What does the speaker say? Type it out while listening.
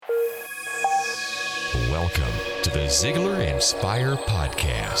welcome to the Ziglar Inspire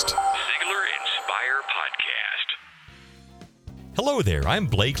Podcast. Ziglar Inspire Podcast. Hello there, I'm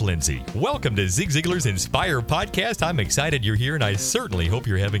Blake Lindsay. Welcome to Zig Ziglar's Inspire Podcast. I'm excited you're here, and I certainly hope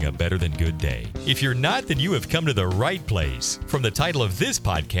you're having a better than good day. If you're not, then you have come to the right place. From the title of this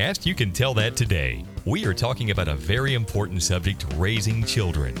podcast, you can tell that today. We are talking about a very important subject, raising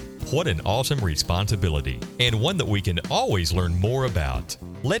children. What an awesome responsibility, and one that we can always learn more about.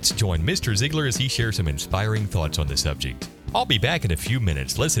 Let's join Mr. Ziglar as he shares some inspiring thoughts on the subject. I'll be back in a few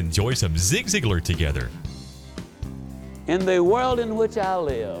minutes. Let's enjoy some Zig Ziglar together. In the world in which I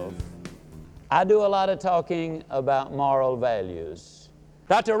live, I do a lot of talking about moral values.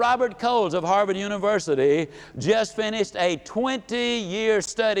 Dr. Robert Coles of Harvard University just finished a 20-year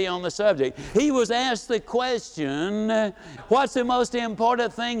study on the subject. He was asked the question, what's the most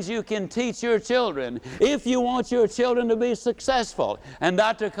important things you can teach your children if you want your children to be successful? And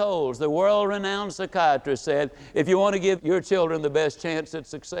Dr. Coles, the world-renowned psychiatrist, said, if you want to give your children the best chance at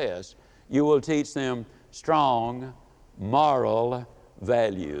success, you will teach them strong moral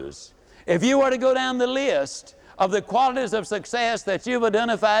values. If you were to go down the list of the qualities of success that you've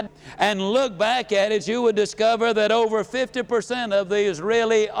identified and look back at it, you would discover that over 50% of these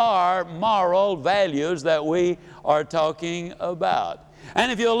really are moral values that we are talking about.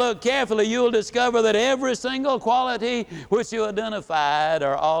 And if you'll look carefully, you'll discover that every single quality which you identified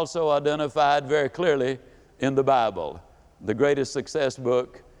are also identified very clearly in the Bible, the greatest success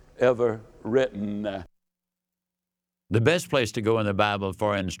book ever written. The best place to go in the Bible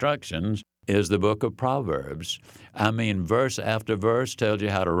for instructions is the book of Proverbs. I mean, verse after verse tells you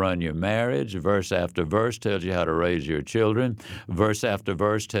how to run your marriage. Verse after verse tells you how to raise your children. Verse after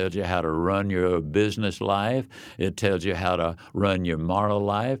verse tells you how to run your business life. It tells you how to run your moral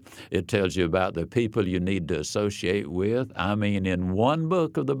life. It tells you about the people you need to associate with. I mean, in one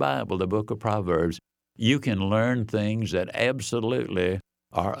book of the Bible, the book of Proverbs, you can learn things that absolutely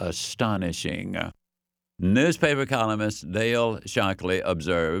are astonishing. Newspaper columnist Dale Shockley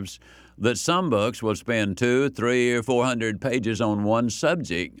observes that some books will spend 200, 300, or 400 pages on one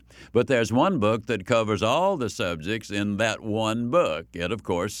subject, but there's one book that covers all the subjects in that one book. It, of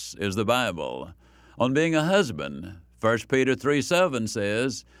course, is the Bible. On being a husband, 1 Peter 3:7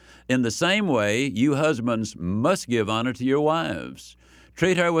 says, in the same way, you husbands must give honor to your wives.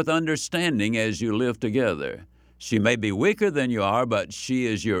 Treat her with understanding as you live together. She may be weaker than you are, but she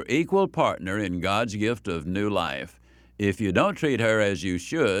is your equal partner in God's gift of new life. If you don't treat her as you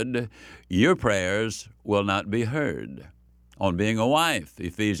should, your prayers will not be heard. On being a wife,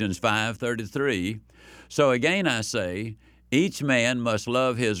 Ephesians 5:33. So again I say, each man must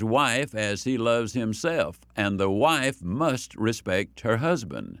love his wife as he loves himself, and the wife must respect her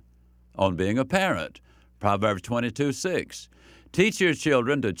husband. On being a parent, Proverbs 22:6. Teach your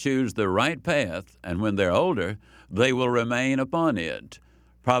children to choose the right path, and when they're older, they will remain upon it.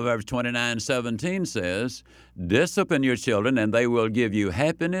 Proverbs 29:17 says, discipline your children, and they will give you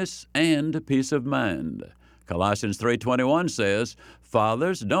happiness and peace of mind. Colossians 3:21 says,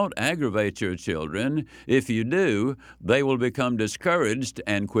 fathers, don't aggravate your children. If you do, they will become discouraged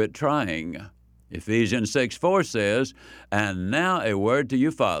and quit trying. Ephesians 6:4 says, and now a word to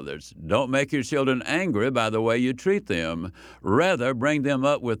you fathers. Don't make your children angry by the way you treat them. Rather, bring them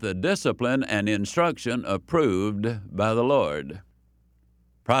up with the discipline and instruction approved by the Lord.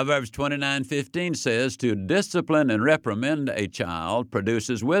 Proverbs 29:15 says, to discipline and reprimand a child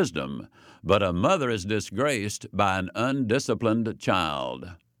produces wisdom, but a mother is disgraced by an undisciplined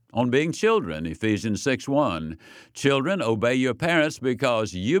child. On being children, Ephesians 6:1, children, obey your parents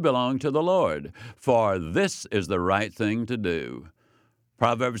because you belong to the Lord, for this is the right thing to do.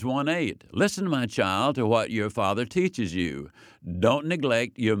 Proverbs 1:8, listen, my child, to what your father teaches you. Don't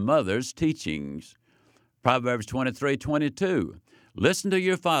neglect your mother's teachings. Proverbs 23:22, listen to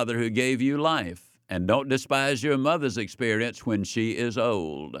your father who gave you life, and don't despise your mother's experience when she is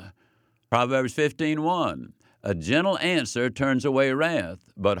old. Proverbs 15:1, a gentle answer turns away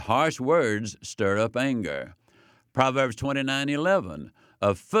wrath, but harsh words stir up anger. Proverbs 29:11,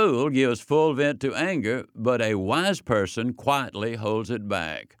 a fool gives full vent to anger, but a wise person quietly holds it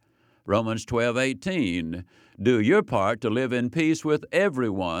back. Romans 12:18, do your part to live in peace with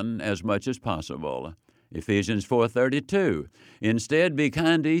everyone as much as possible. Ephesians 4:32, instead be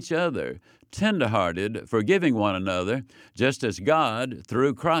kind to each other, tender-hearted, forgiving one another, just as God,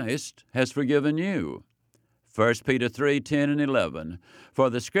 through Christ, has forgiven you. 1 Peter 3:10 and 11, for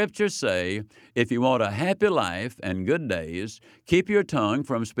the Scriptures say, if you want a happy life and good days, keep your tongue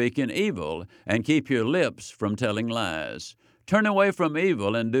from speaking evil and keep your lips from telling lies. Turn away from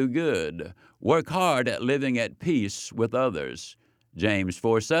evil and do good. Work hard at living at peace with others. James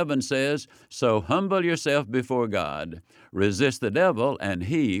 4:7 says, "So humble yourself before God, resist the devil, and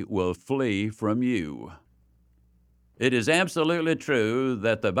he will flee from you." It is absolutely true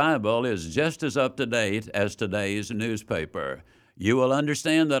that the Bible is just as up to date as today's newspaper. You will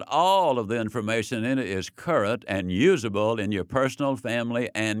understand that all of the information in it is current and usable in your personal, family,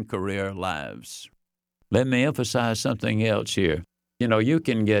 and career lives. Let me emphasize something else here. You know, you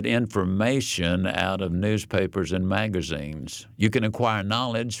can get information out of newspapers and magazines. You can acquire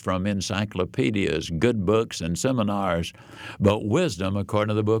knowledge from encyclopedias, good books, and seminars. But wisdom, according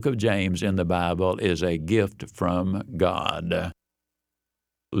to the book of James in the Bible, is a gift from God.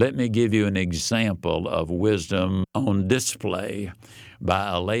 Let me give you an example of wisdom on display by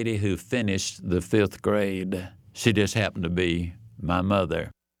a lady who finished the 5th grade. She just happened to be my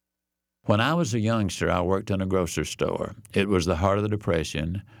mother. When I was a youngster, I worked in a grocery store. It was the heart of the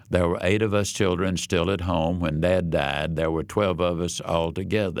Depression. There were 8 of us children still at home when Dad died. There were 12 of us all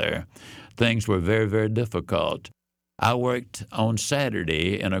together. Things were very, very difficult. I worked on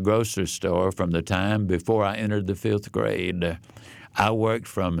Saturday in a grocery store from the time before I entered the 5th grade. I worked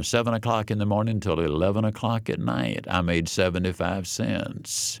from 7 o'clock in the morning until 11 o'clock at night. I made 75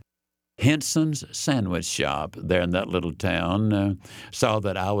 cents. Henson's Sandwich Shop there in that little town saw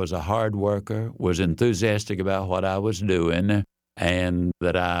that I was a hard worker, was enthusiastic about what I was doing, and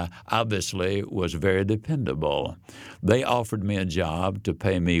that I obviously was very dependable. They offered me a job to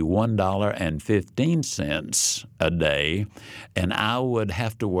pay me $1.15 a day, and I would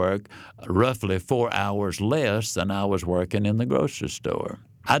have to work roughly 4 hours less than I was working in the grocery store.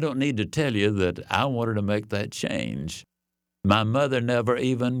 I don't need to tell you that I wanted to make that change. My mother never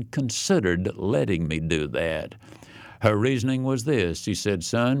even considered letting me do that. Her reasoning was this. She said,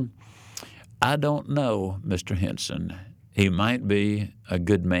 "Son, I don't know Mr. Henson. He might be a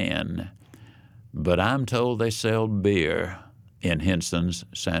good man, but I'm told they sell beer in Henson's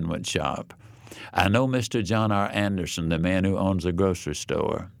Sandwich Shop. I know Mr. John R. Anderson, the man who owns the grocery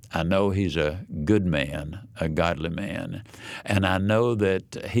store. I know he's a good man, a godly man, and I know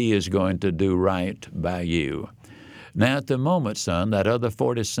that he is going to do right by you. Now, at the moment, son, that other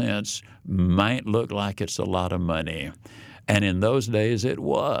 40 cents might look like it's a lot of money. And in those days, it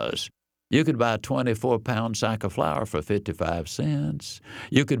was. You could buy a 24-pound sack of flour for 55 cents.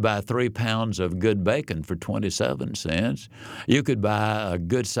 You could buy 3 pounds of good bacon for 27 cents. You could buy a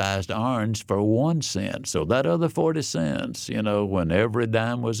good-sized orange for 1 cent. So that other 40 cents, when every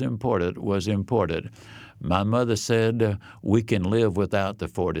dime was imported. My mother said, we can live without the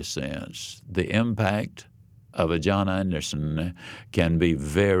 40 cents. The impact of a John Anderson can be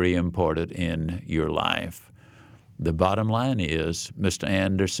very important in your life. The bottom line is, Mr.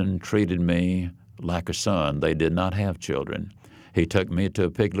 Anderson treated me like a son. They did not have children. He took me to a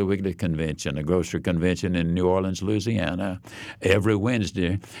Piggly Wiggly convention, a grocery convention in New Orleans, Louisiana. Every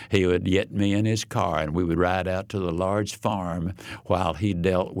Wednesday, he would get me in his car, and we would ride out to the large farm while he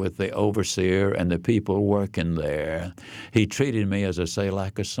dealt with the overseer and the people working there. He treated me, as I say,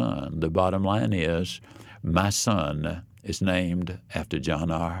 like a son. The bottom line is, my son is named after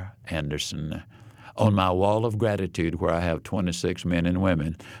John R. Anderson. On my wall of gratitude, where I have 26 men and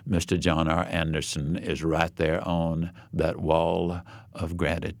women, Mr. John R. Anderson is right there on that wall of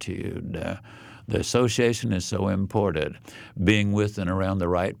gratitude. The association is so important. Being with and around the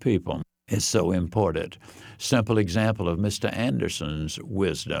right people is so important. Simple example of Mr. Anderson's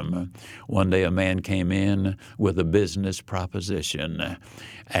wisdom. One day a man came in with a business proposition,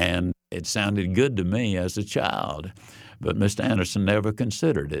 and it sounded good to me as a child, but Mr. Anderson never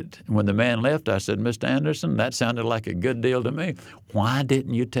considered it. When the man left, I said, Mr. Anderson, that sounded like a good deal to me. Why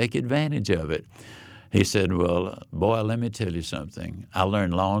didn't you take advantage of it? He said, well, boy, let me tell you something. I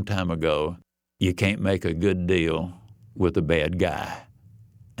learned a long time ago, you can't make a good deal with a bad guy,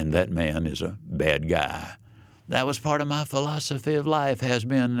 and that man is a bad guy. That was part of my philosophy of life, has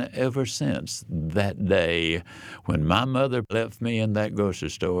been ever since that day. When my mother left me in that grocery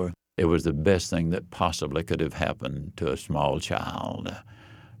store, it was the best thing that possibly could have happened to a small child.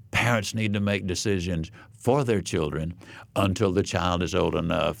 Parents need to make decisions for their children until the child is old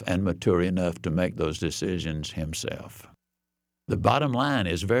enough and mature enough to make those decisions himself. The bottom line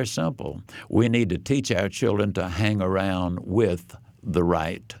is very simple. We need to teach our children to hang around with the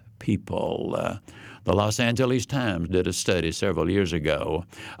right people. The Los Angeles Times did a study several years ago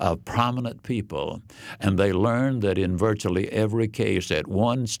of prominent people, and they learned that in virtually every case at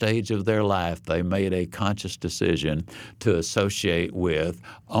one stage of their life, they made a conscious decision to associate with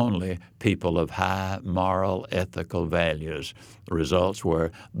only people of high moral, ethical values. The results were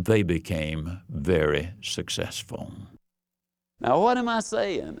they became very successful. Now, what am I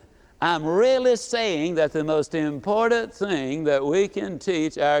saying? I'm really saying that the most important thing that we can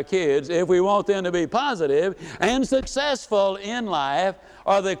teach our kids if we want them to be positive and successful in life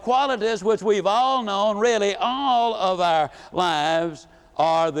are the qualities which we've all known really all of our lives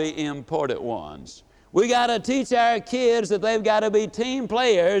are the important ones. We got to teach our kids that they've got to be team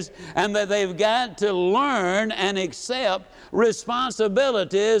players and that they've got to learn and accept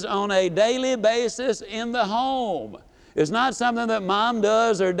responsibilities on a daily basis in the home. It's not something that mom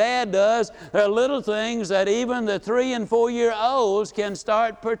does or dad does. There are little things that even the 3- and 4-year-olds can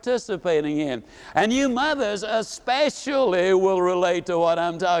start participating in. And you mothers especially will relate to what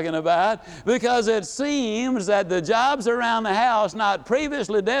I'm talking about, because it seems that the jobs around the house not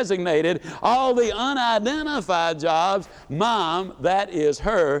previously designated, all the unidentified jobs, Mom, that is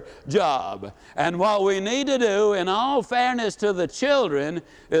her job. And what we need to do, in all fairness to the children,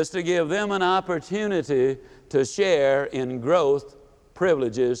 is to give them an opportunity to share in growth,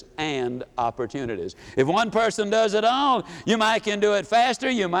 privileges, and opportunities. If one person does it all, you might can do it faster,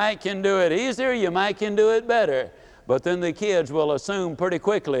 you might can do it easier, you might can do it better. But then the kids will assume pretty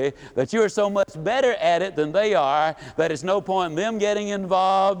quickly that you're so much better at it than they are that it's no point in them getting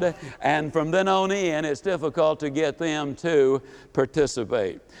involved, and from then on in, it's difficult to get them to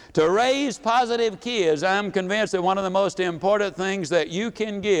participate. To raise positive kids, I'm convinced that one of the most important things that you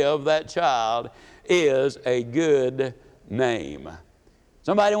can give that child is a good name.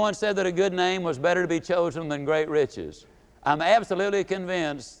 Somebody once said that a good name was better to be chosen than great riches. I'm absolutely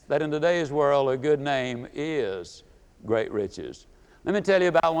convinced that in today's world a good name is great riches. Let me tell you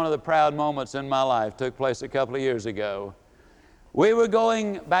about one of the proud moments in my life. It took place a couple of years ago. We were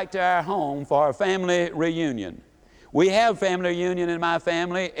going back to our home for a family reunion. We have family reunion in my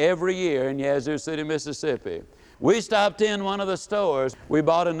family every year in Yazoo City, Mississippi. We stopped in one of the stores. We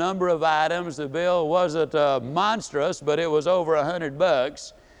bought a number of items. The bill wasn't monstrous, but it was over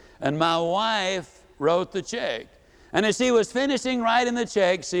 $100. And my wife wrote the check. And as she was finishing writing the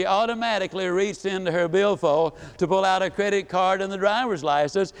check, she automatically reached into her billfold to pull out a credit card and the driver's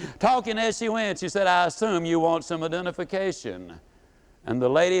license. Talking as she went, she said, "I assume you want some identification." And the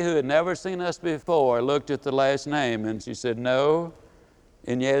lady who had never seen us before looked at the last name and she said, "No,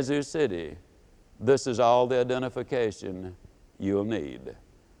 in Yazoo City, this is all the identification you'll need."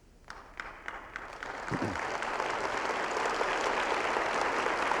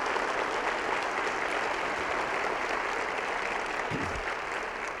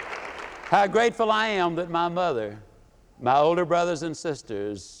 How grateful I am that my mother, my older brothers and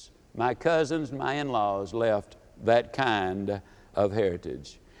sisters, my cousins, my in-laws left that kind of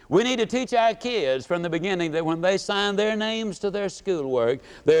heritage. We need to teach our kids from the beginning that when they sign their names to their schoolwork,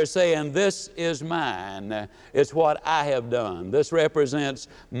 they're saying, "This is mine. It's what I have done. This represents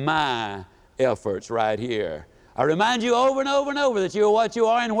my efforts right here." I remind you over and over and over that you're what you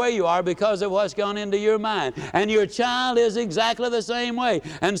are and where you are because of what's gone into your mind. And your child is exactly the same way.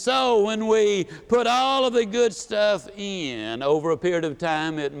 And so when we put all of the good stuff in over a period of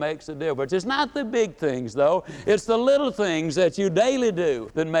time, it makes a difference. It's not the big things, though. It's the little things that you daily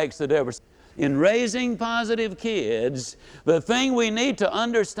do that makes the difference. In raising positive kids, the thing we need to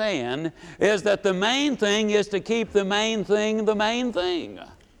understand is that the main thing is to keep the main thing the main thing.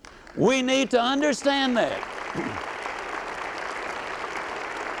 We need to understand that.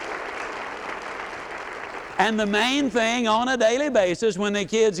 And the main thing on a daily basis when the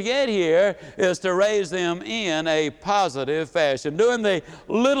kids get here is to raise them in a positive fashion. Doing the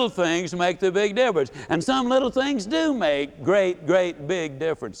little things make the big difference. And some little things do make great, great big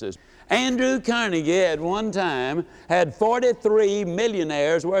differences. Andrew Carnegie at one time had 43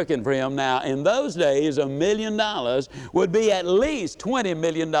 millionaires working for him. Now, in those days, $1 million would be at least $20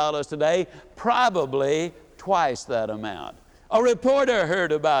 million today, probably twice that amount. A reporter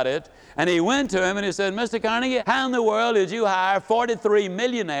heard about it, and he went to him and he said, "Mr. Carnegie, how in the world did you hire 43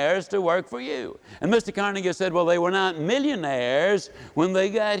 millionaires to work for you?" And Mr. Carnegie said, "Well, they were not millionaires when they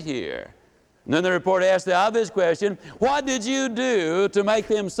got here." And then the reporter asked the obvious question, "What did you do to make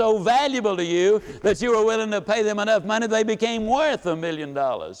them so valuable to you that you were willing to pay them enough money they became worth $1 million?"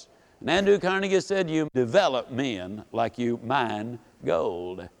 And Andrew Carnegie said, "You develop men like you mine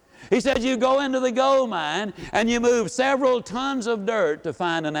gold." He said, "You go into the gold mine and you move several tons of dirt to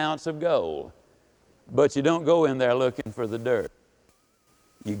find an ounce of gold. But you don't go in there looking for the dirt.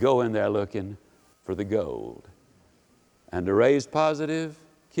 You go in there looking for the gold." And to raise positive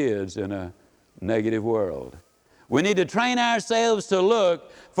kids in a negative world, we need to train ourselves to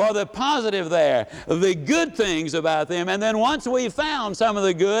look for the positive there, the good things about them. And then once we've found some of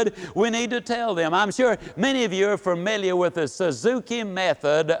the good, we need to tell them. I'm sure many of you are familiar with the Suzuki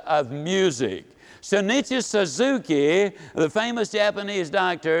method of music. Shinichi Suzuki, the famous Japanese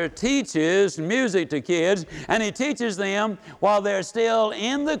doctor, teaches music to kids, and he teaches them while they're still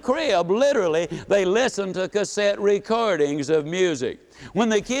in the crib. Literally, they listen to cassette recordings of music. When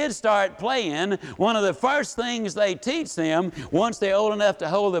the kids start playing, one of the first things they teach them, once they're old enough to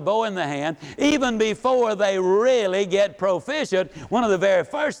hold the bow in the hand, even before they really get proficient, one of the very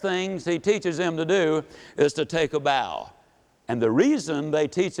first things he teaches them to do is to take a bow. And the reason they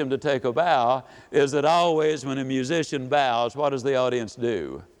teach them to take a bow is that always when a musician bows, what does the audience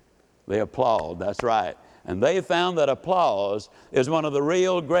do? They applaud, that's right. And they found that applause is one of the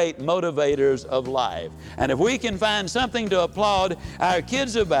real great motivators of life. And if we can find something to applaud our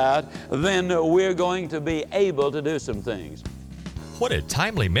kids about, then we're going to be able to do some things. What a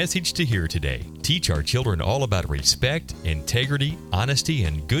timely message to hear today. Teach our children all about respect, integrity, honesty,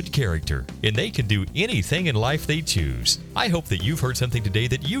 and good character, and they can do anything in life they choose. I hope that you've heard something today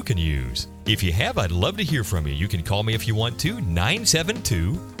that you can use. If you have, I'd love to hear from you. You can call me if you want to,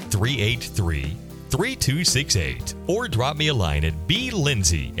 972-383-3268, or drop me a line at blindsay,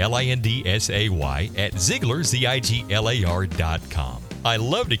 Lindsay, at Ziglar, ZIGLAR.com. I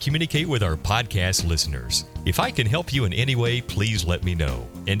love to communicate with our podcast listeners. If I can help you in any way, please let me know.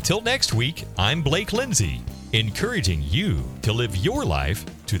 Until next week, I'm Blake Lindsay, encouraging you to live your life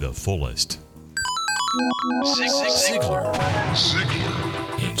to the fullest. Ziglar.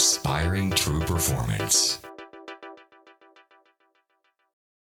 Inspiring true performance.